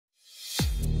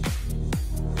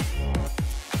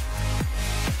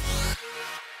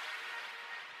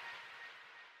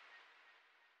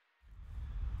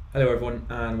Hello everyone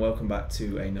and welcome back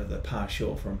to another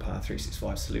PowerShort from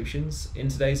Power365 Solutions. In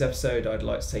today's episode I'd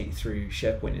like to take you through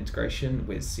SharePoint integration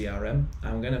with CRM,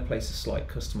 and we're going to place a slight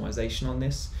customization on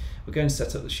this. We're going to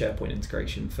set up the SharePoint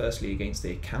integration firstly against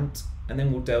the account, and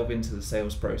then we'll delve into the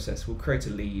sales process. We'll create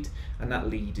a lead, and that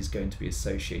lead is going to be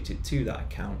associated to that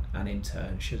account and in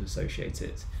turn should associate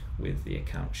it with the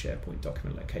Account SharePoint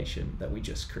Document Location that we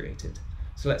just created.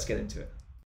 So let's get into it.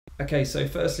 Okay, so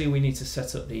firstly we need to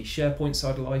set up the SharePoint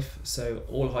side of life. So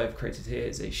all I have created here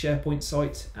is a SharePoint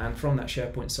site, and from that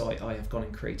SharePoint site I have gone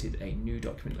and created a new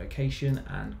document location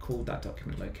and called that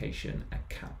document location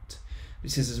account.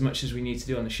 This is as much as we need to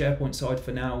do on the SharePoint side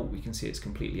for now. We can see it's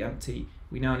completely empty.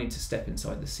 We now need to step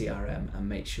inside the CRM and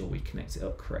make sure we connect it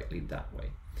up correctly that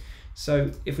way.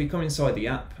 So if we come inside the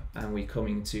app and we come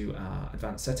into our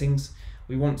advanced settings,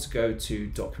 we want to go to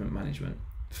document management.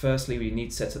 Firstly, we need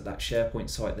to set up that SharePoint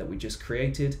site that we just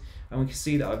created, and we can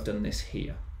see that I've done this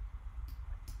here.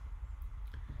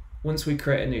 Once we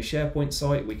create a new SharePoint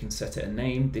site, we can set it a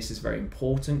name. This is very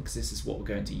important because this is what we're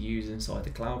going to use inside the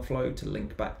Cloudflow to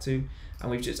link back to,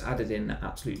 and we've just added in the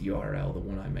absolute URL, the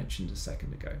one I mentioned a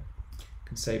second ago. You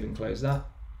can save and close that.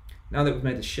 Now that we've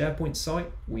made the SharePoint site,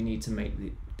 we need to make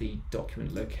the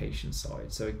document location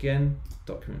side. So again,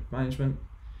 document management,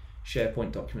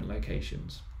 SharePoint document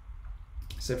locations.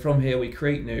 So from here we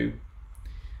create new,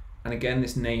 and again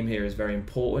this name here is very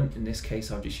important. In this case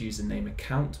I've just used the name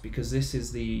account because this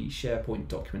is the SharePoint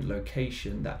document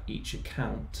location that each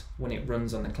account, when it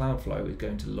runs on the Cloudflow, is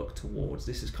going to look towards.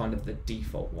 This is kind of the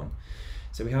default one.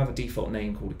 So we have a default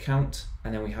name called account,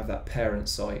 and then we have that parent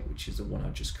site, which is the one I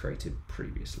just created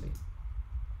previously.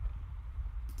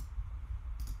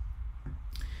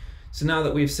 So now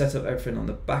that we've set up everything on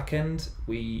the back end,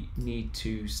 we need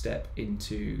to step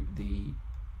into the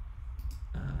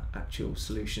actual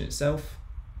solution itself.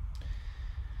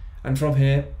 And from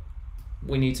here,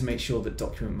 we need to make sure that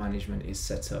document management is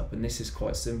set up. And this is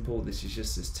quite simple. This is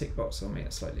just this tick box, so I'll make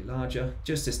it slightly larger.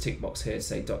 Just this tick box here to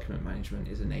say document management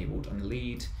is enabled on the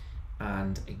lead,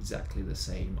 and exactly the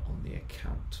same on the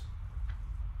account.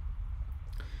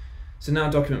 So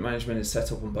now document management is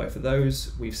set up on both of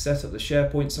those. We've set up the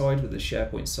SharePoint side with the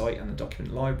SharePoint site and the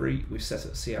document library. We've set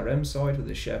up the CRM side with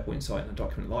the SharePoint site and the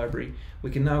document library. We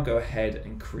can now go ahead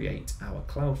and create our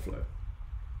Cloudflow.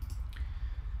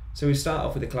 So we start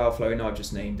off with the Cloudflow, and I've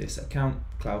just named this account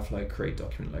Cloudflow create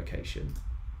document location.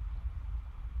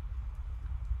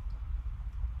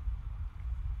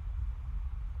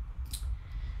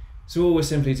 So all we're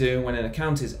simply doing when an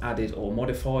account is added or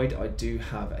modified, I do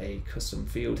have a custom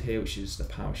field here, which is the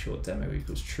PowerShort demo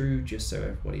equals true, just so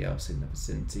everybody else in the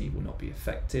vicinity will not be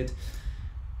affected.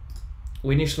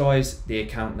 We initialize the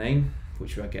account name,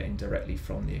 which we are getting directly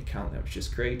from the account that was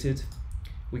just created.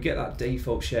 We get that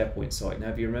default SharePoint site. Now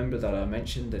if you remember that I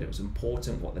mentioned that it was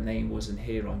important what the name was, and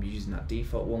here I'm using that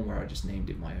default one where I just named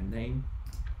it my own name.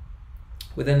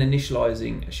 We're then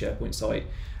initializing a SharePoint site,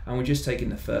 and we're just taking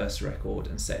the first record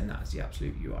and setting that as the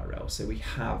absolute URL. So we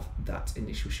have that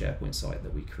initial SharePoint site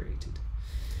that we created.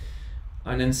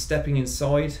 And then stepping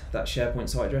inside that SharePoint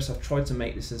site address, I've tried to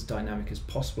make this as dynamic as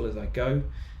possible as I go.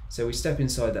 So we step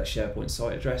inside that SharePoint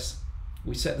site address,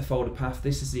 we set the folder path.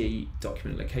 This is the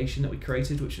document location that we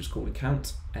created, which was called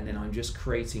account. And then I'm just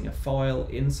creating a file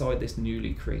inside this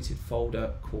newly created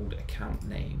folder called account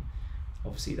name.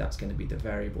 Obviously that's going to be the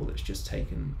variable that's just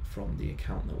taken from the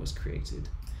account that was created.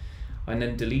 And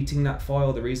then deleting that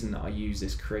file. The reason that I use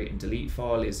this create and delete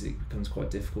file is it becomes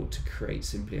quite difficult to create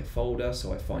simply a folder,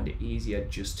 so I find it easier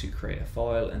just to create a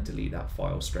file and delete that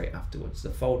file straight afterwards.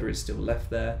 The folder is still left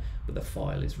there, but the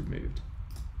file is removed.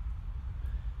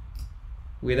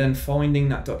 We're then finding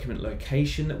that document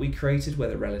location that we created where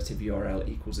the relative URL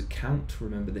equals account.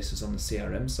 Remember, this is on the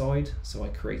CRM side, so I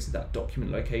created that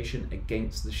document location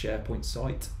against the SharePoint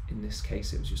site. In this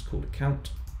case, it was just called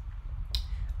account.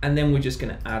 And then we're just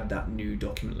going to add that new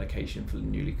document location for the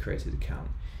newly created account.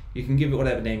 You can give it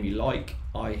whatever name you like.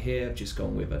 I here have just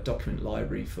gone with a document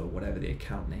library for whatever the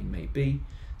account name may be.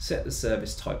 Set the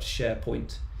service type to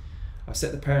SharePoint. I've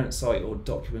set the parent site or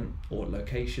document or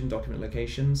location, document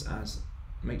locations as,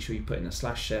 make sure you put in a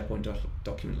 /SharePoint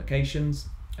document locations,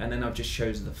 and then I've just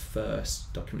chosen the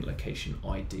first document location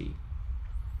ID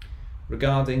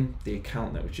regarding the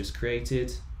account that was just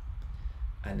created,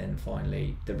 and then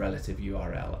finally the relative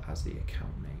URL as the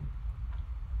account name.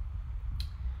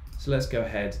 So let's go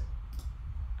ahead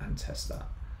and test that.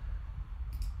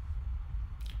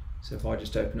 So if I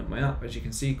just open up my app, as you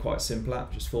can see, quite a simple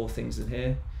app, just 4 things in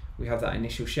here. We have that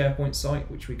initial SharePoint site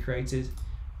which we created,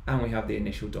 and we have the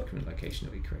initial document location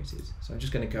that we created. So I'm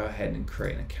just going to go ahead and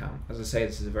create an account. As I say,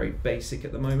 this is a very basic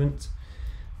at the moment.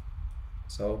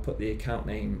 So I'll put the account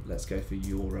name, let's go for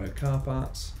Euro Car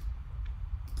Parts.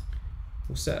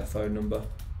 We'll set a phone number,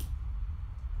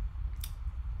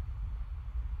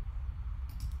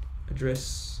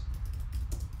 address,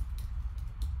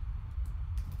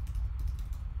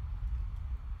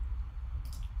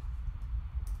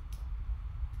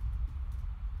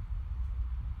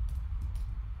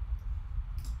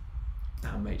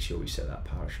 and make sure we set that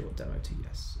PowerShort demo to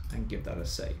yes and give that a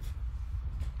save.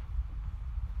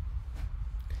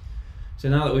 So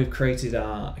now that we've created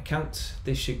our account,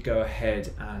 this should go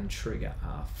ahead and trigger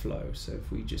our flow. So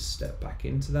if we just step back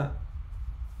into that,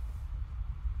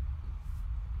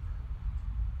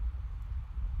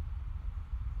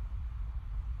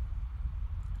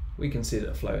 we can see that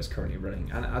the flow is currently running,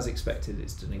 and as expected,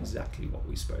 it's done exactly what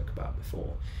we spoke about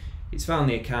before. It's found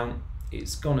the account,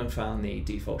 it's gone and found the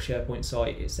default SharePoint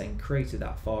site, it's then created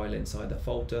that file inside the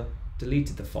folder,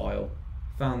 deleted the file,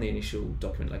 found the initial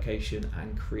document location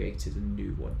and created a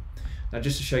new one. Now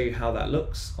just to show you how that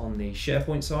looks on the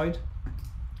SharePoint side,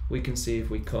 we can see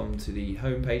if we come to the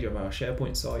home page of our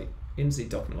SharePoint site, into the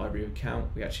document library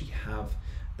account, we actually have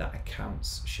that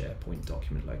Account's SharePoint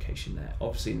Document Location there.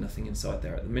 Obviously nothing inside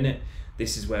there at the minute.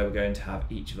 This is where we're going to have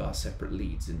each of our separate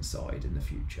leads inside in the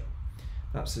future.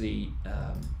 That's the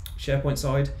SharePoint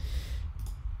side.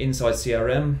 Inside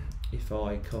CRM, if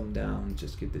I come down,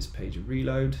 just give this page a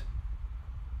reload,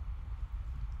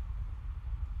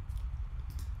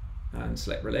 and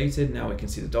select related, now we can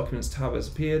see the documents tab has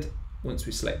appeared. Once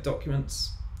we select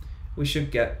documents, we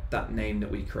should get that name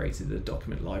that we created, the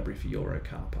document library for Euro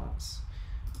Car Parts.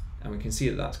 And we can see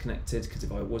that that's connected, because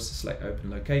if I was to select open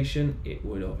location, it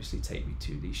would obviously take me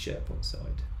to the SharePoint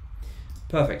side.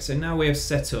 Perfect, so now we have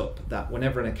set up that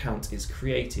whenever an account is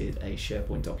created, a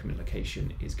SharePoint document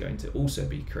location is going to also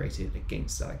be created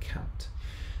against that account.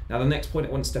 Now the next point I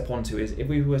want to step onto is if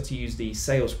we were to use the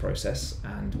sales process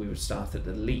and we would start at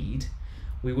the lead,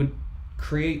 we would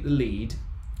create the lead,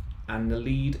 and the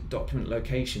lead document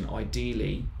location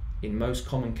ideally in most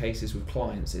common cases with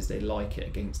clients is they like it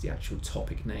against the actual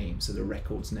topic name, so the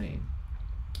record's name.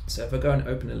 So if I go and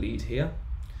open a lead here,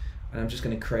 and I'm just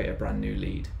going to create a brand new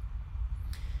lead.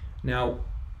 Now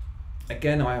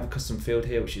again, I have a custom field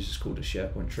here which is just called a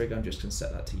SharePoint trigger. I'm just going to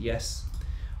set that to yes.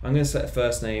 I'm going to select the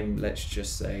first name, let's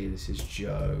just say this is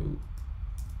Joe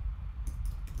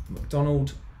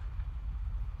McDonald.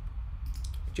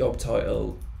 Job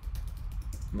title,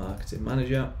 Marketing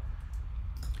Manager.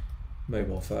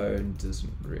 Mobile phone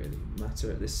doesn't really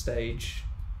matter at this stage.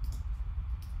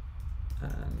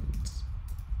 And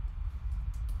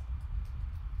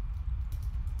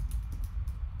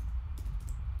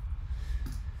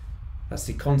that's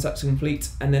the contacts complete.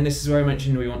 And then this is where I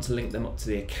mentioned we want to link them up to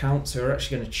the account. So we're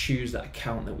actually going to choose that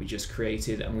account that we just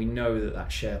created, and we know that that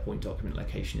SharePoint document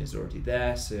location is already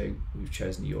there. So we've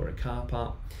chosen the Euro Car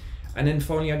Part. And then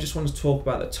finally, I just want to talk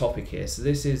about the topic here. So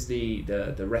this is the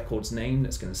record's name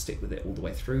that's going to stick with it all the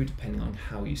way through, depending on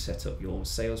how you set up your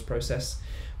sales process.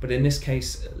 But in this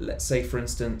case, let's say for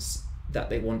instance, that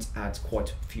they want to add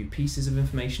quite a few pieces of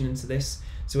information into this.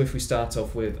 So if we start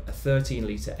off with a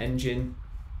 13-litre engine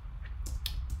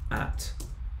at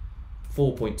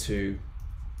 4.2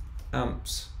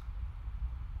 amps,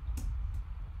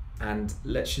 and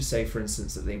let's just say for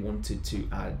instance that they wanted to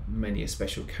add many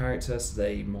special characters,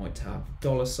 they might have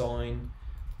 $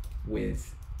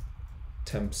 with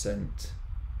 10%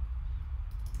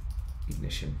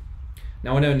 ignition.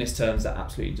 Now I know in this terms that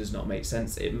absolutely does not make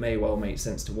sense. It may well make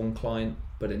sense to one client,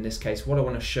 but in this case what I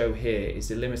want to show here is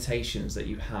the limitations that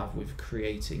you have with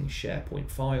creating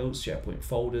SharePoint files, SharePoint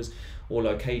folders or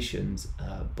locations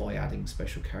by adding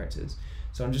special characters.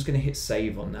 So I'm just going to hit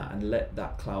save on that and let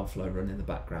that Cloudflow run in the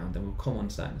background, and we'll come on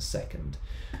to that in a second.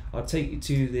 I'll take you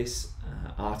to this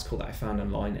article that I found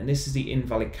online, and this is the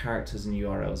invalid characters and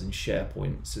URLs in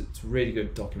SharePoint. So it's a really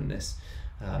good document, this.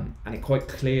 And it quite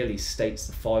clearly states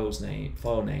the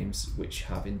file names which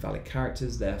have invalid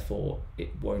characters, therefore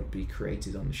it won't be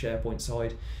created on the SharePoint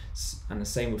side, and the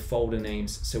same with folder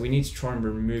names. So we need to try and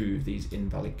remove these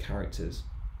invalid characters.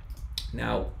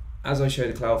 Now as I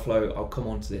show the Cloudflow, I'll come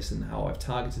on to this and how I've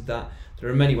targeted that. There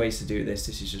are many ways to do this.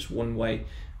 This is just one way.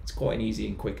 It's quite an easy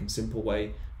and quick and simple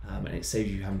way, and it saves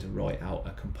you having to write out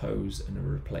a compose and a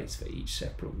replace for each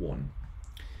separate one.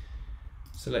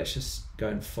 So let's just go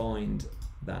and find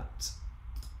that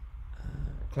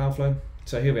Cloudflow.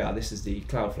 So here we are, this is the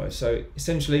Cloudflow. So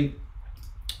essentially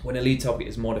when a lead topic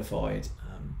is modified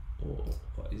or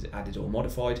is added or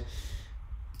modified,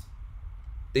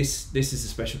 this is the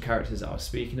special characters that I was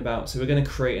speaking about. So we're going to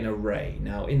create an array.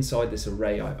 Now inside this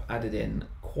array I've added in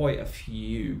quite a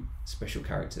few special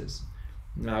characters.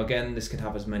 Now again, this can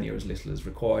have as many or as little as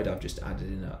required. I've just added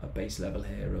in a base level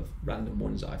here of random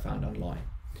ones that I found online.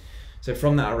 So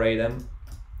from that array then,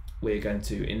 we're going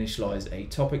to initialize a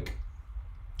topic,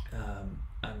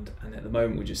 and at the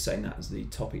moment we're just saying that as the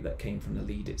topic that came from the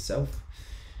lead itself.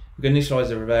 We're going to initialize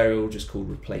a variable just called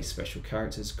replace special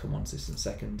characters, come on to this in a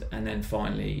second, and then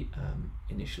finally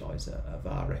initialize a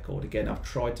var record. Again, I've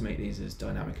tried to make these as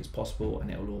dynamic as possible,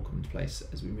 and it will all come into place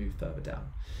as we move further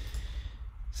down.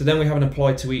 So then we have an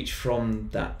apply to each from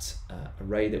that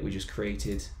array that we just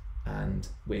created, and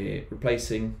we're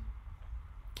replacing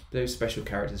those special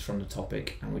characters from the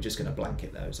topic, and we're just going to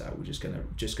blanket those out. We're just going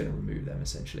to remove them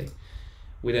essentially.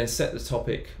 We then set the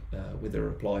topic with a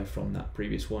reply from that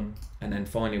previous one, and then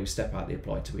finally we step out the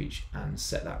apply to each and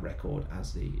set that record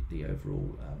as the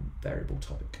overall variable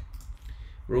topic.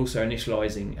 We're also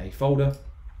initializing a folder,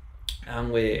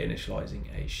 and we're initializing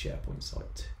a SharePoint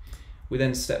site. We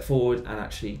then step forward and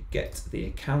actually get the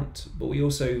account, but we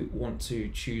also want to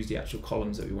choose the actual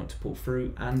columns that we want to pull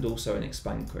through, and also an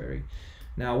expand query.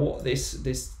 Now what this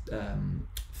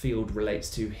field relates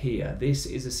to here, this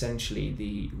is essentially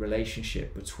the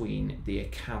relationship between the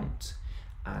account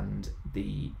and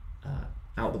the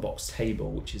out-the-box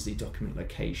table, which is the document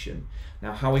location.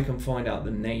 Now how we can find out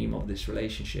the name of this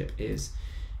relationship is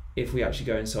if we actually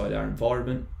go inside our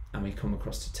environment and we come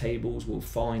across to tables, we'll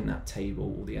find that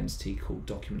table or the entity called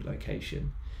document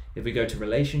location. If we go to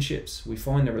relationships, we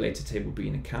find the related table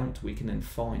being account. We can then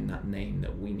find that name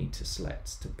that we need to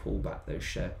select to pull back those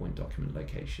SharePoint document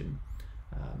location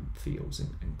fields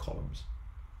and columns.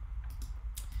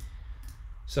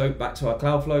 So back to our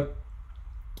Cloudflow.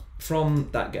 From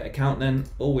that get account then,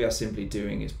 all we are simply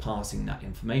doing is passing that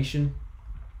information.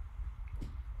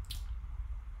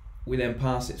 We then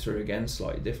pass it through again,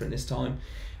 slightly different this time.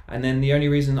 And then the only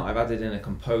reason that I've added in a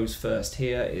compose first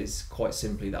here is quite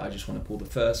simply that I just want to pull the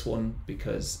first one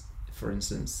because, for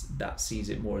instance, that sees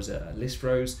it more as a list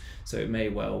rows. So it may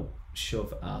well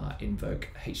shove our invoke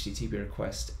HTTP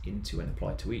request into an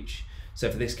apply to each. So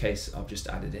for this case, I've just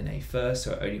added in a first,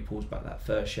 so it only pulls back that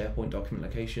first SharePoint document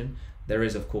location. There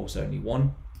is of course only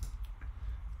one.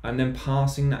 I'm then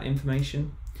passing that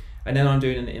information, and then I'm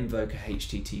doing an invoke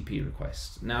HTTP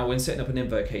request. Now when setting up an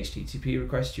invoke HTTP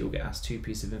request, you'll get asked two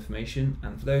pieces of information,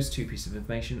 and for those two pieces of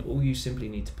information, all you simply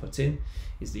need to put in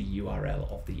is the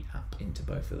URL of the app into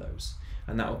both of those,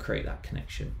 and that will create that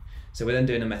connection. So we're then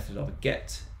doing a method of a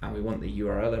get, and we want the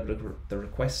URL of the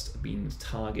request being the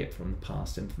target from the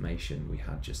past information we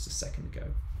had just a second ago.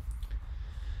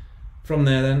 From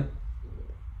there then,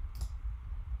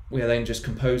 we are then just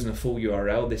composing a full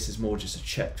URL. This is more just a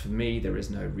check for me. There is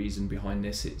no reason behind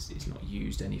this. It's not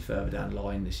used any further down the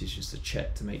line. This is just a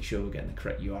check to make sure we're getting the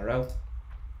correct URL.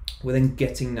 We're then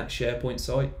getting that SharePoint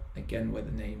site, again where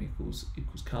the name equals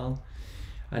Carl.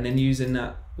 And then using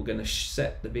that, we're going to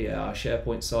set the VAR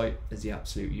SharePoint site as the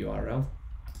absolute URL.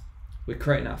 We're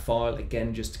creating that file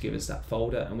again just to give us that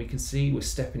folder, and we can see we're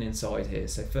stepping inside here.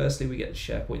 So firstly, we get the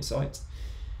SharePoint site.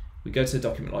 We go to the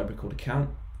document library called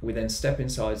account. We then step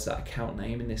inside that account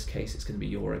name. In this case, it's going to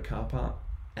be Euro Car Part.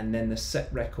 And then the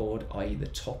set record, i.e. the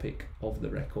topic of the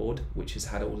record, which has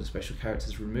had all the special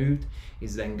characters removed,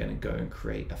 is then going to go and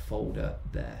create a folder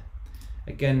there.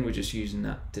 Again, we're just using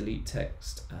that delete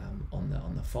text on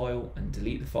the file and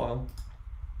delete the file.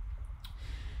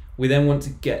 We then want to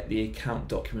get the account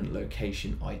document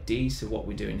location ID. So what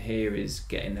we're doing here is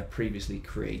getting the previously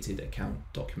created account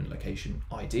document location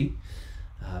ID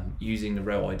using the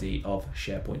row ID of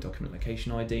SharePoint document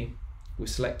location ID. We're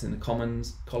selecting the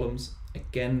columns.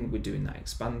 Again, we're doing that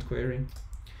expand query.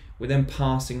 We're then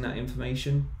passing that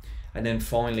information. And then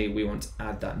finally, we want to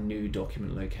add that new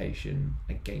document location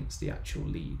against the actual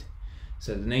lead.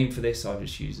 So the name for this, I've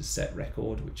just used a set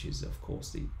record, which is of course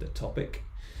the topic.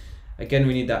 Again,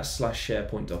 we need that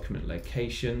 /SharePoint document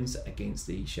locations against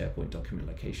the SharePoint document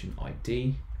location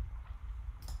ID.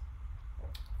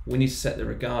 We need to set the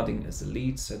regarding as the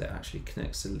lead, so that actually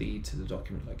connects the lead to the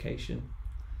document location.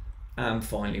 And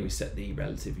finally, we set the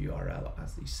relative URL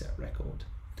as the set record.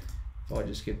 If I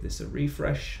just give this a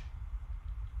refresh,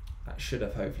 that should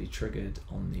have hopefully triggered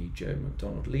on the Joe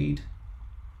McDonald lead,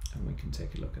 and we can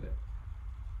take a look at it.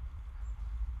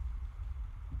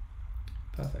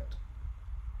 Perfect.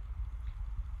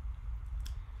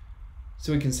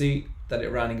 So we can see that it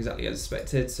ran exactly as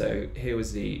expected. So here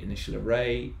was the initial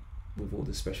array with all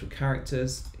the special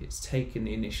characters. It's taken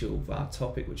the initial var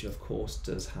topic, which of course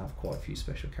does have quite a few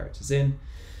special characters in.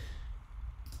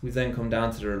 We've then come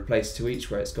down to the replace to each,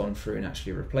 where it's gone through and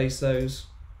actually replaced those.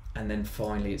 And then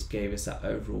finally it's gave us that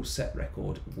overall set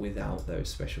record without those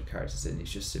special characters in.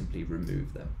 It's just simply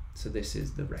removed them. So this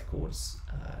is the record's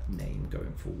name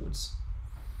going forwards.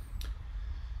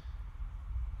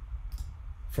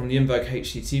 From the invoke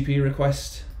HTTP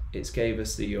request, it gave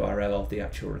us the URL of the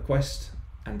actual request,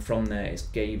 and from there it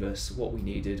gave us what we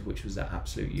needed, which was that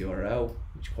absolute URL,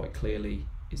 which quite clearly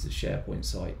is the SharePoint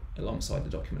site alongside the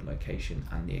document location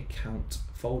and the account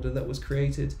folder that was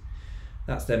created.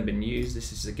 That's then been used.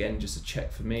 This is again just a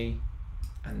check for me,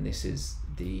 and this is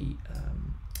the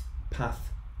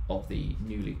path of the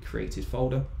newly created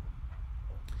folder.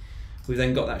 We've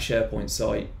then got that SharePoint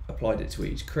site, applied it to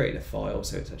each, created a file,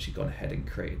 so it's actually gone ahead and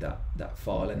created that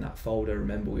file in that folder.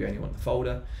 Remember, we only want the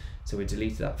folder, so we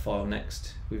deleted that file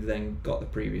next. We've then got the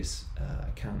previous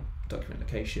account document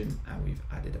location, and we've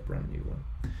added a brand new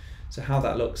one. So how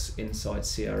that looks inside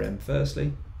CRM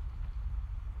firstly.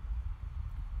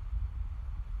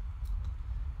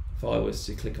 If I was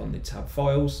to click on the tab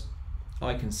files,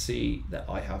 I can see that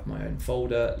I have my own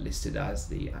folder listed as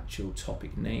the actual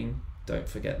topic name. Don't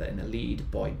forget that in a lead,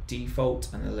 by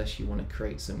default, and unless you want to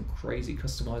create some crazy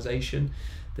customization,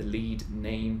 the lead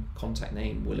name, contact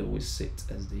name, will always sit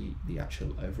as the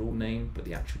actual overall name, but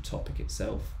the actual topic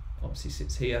itself obviously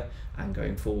sits here, and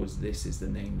going forwards this is the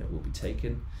name that will be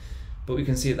taken. But we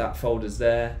can see that folder's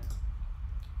there,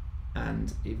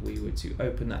 and if we were to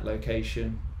open that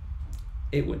location,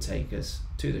 it would take us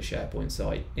to the SharePoint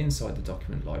site inside the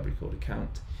document library called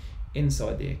account,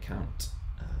 inside the account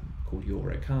called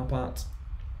Euro Car Part,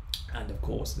 and of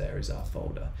course there is our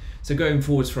folder. So going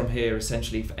forwards from here,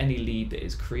 essentially for any lead that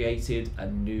is created, a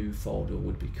new folder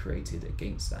would be created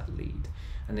against that lead,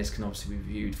 and this can obviously be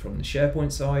viewed from the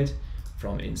SharePoint side,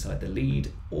 from inside the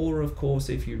lead, or of course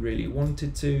if you really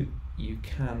wanted to, you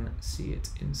can see it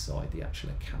inside the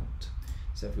actual account.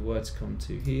 So if we were to come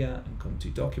to here and come to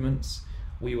documents,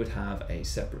 we would have a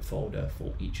separate folder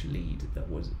for each lead that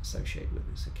was associated with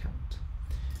this account.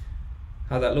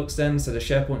 How that looks then, so the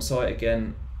SharePoint site,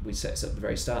 again, we set this up at the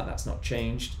very start, that's not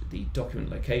changed. The document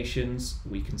locations,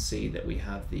 we can see that we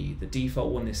have the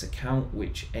default one, this account,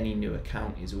 which any new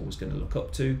account is always going to look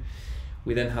up to.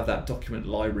 We then have that document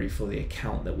library for the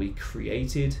account that we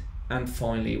created, and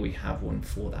finally we have one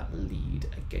for that lead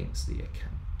against the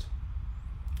account.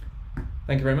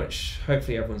 Thank you very much.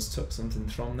 Hopefully everyone's took something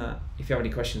from that. If you have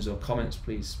any questions or comments,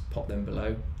 please pop them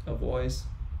below. Otherwise,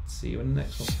 see you in the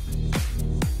next one.